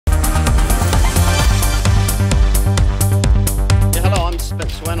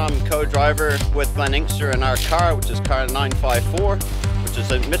I'm co-driver with Glen Inkster in our car, which is car 954, which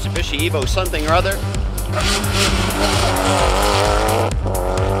is a Mitsubishi Evo something or other.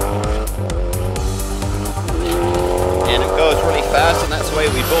 And it goes really fast, and that's the way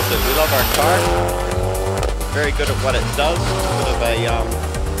we built it. We love our car. Very good at what it does. A bit of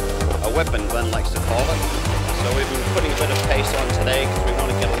a weapon, Glen likes to call it. So we've been putting a bit of pace on today because we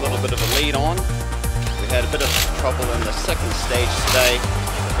want to get a little bit of a lead on. We had a bit of trouble in the second stage today.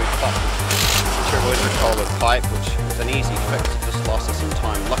 We popped the turbo intercooler pipe, which was an easy fix. It just lost us some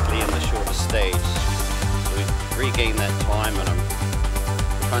time, luckily in the shortest stage. So we regained that time, and I'm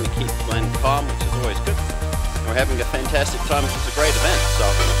trying to keep Glen calm, which is always good. And we're having a fantastic time, which is a great event. So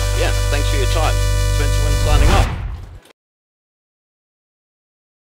yeah, thanks for your time. Wynn signing off.